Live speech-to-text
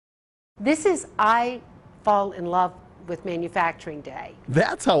I fall in love with Manufacturing Day.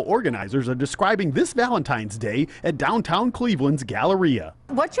 That's how organizers are describing this Valentine's Day at downtown Cleveland's Galleria.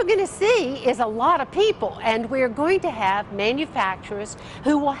 What you're going to see is a lot of people, and we're going to have manufacturers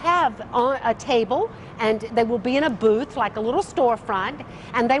who will have a table, and they will be in a booth like a little storefront,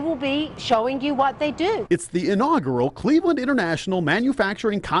 and they will be showing you what they do. It's the inaugural Cleveland International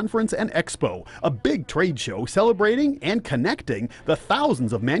Manufacturing Conference and Expo, a big trade show celebrating and connecting the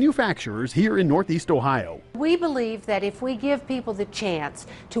thousands of manufacturers here in Northeast Ohio. We believe that if we give people the chance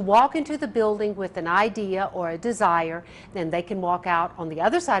to walk into the building with an idea or a desire, then they can walk out on the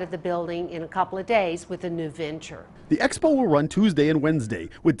other side of the building in a couple of days with a new venture. The expo will run Tuesday and Wednesday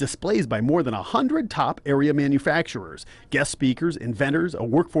with displays by more than 100 top area manufacturers. Guest speakers, inventors, a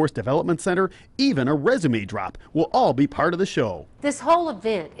workforce development center, even a resume drop will all be part of the show. This whole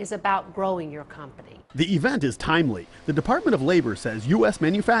event is about growing your company. The event is timely. The Department of Labor says U.S.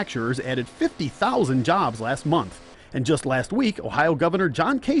 manufacturers added 50,000 jobs last month. And just last week, Ohio Governor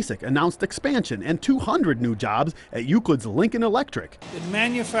John Kasich announced expansion and 200 new jobs at Euclid's Lincoln Electric. In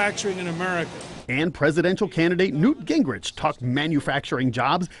manufacturing in America. And presidential candidate Newt Gingrich talked manufacturing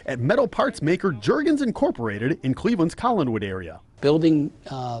jobs at metal parts maker Juergens Incorporated in Cleveland's Collinwood area. Building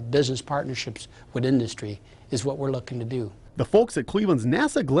business partnerships with industry is what we're looking to do. The folks at Cleveland's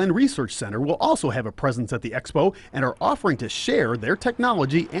NASA Glenn Research Center will also have a presence at the expo and are offering to share their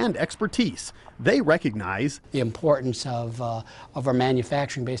technology and expertise. They recognize the importance of our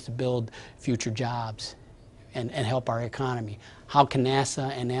manufacturing base to build future jobs and help our economy. How can NASA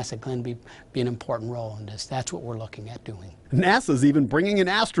and NASA Glenn be an important role in this? That's what we're looking at doing. NASA's even bringing an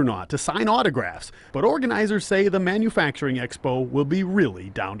astronaut to sign autographs, but organizers say the Manufacturing Expo will be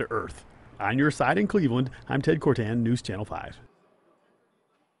really down to earth. On your side in Cleveland, I'm Ted Cortan, News Channel 5.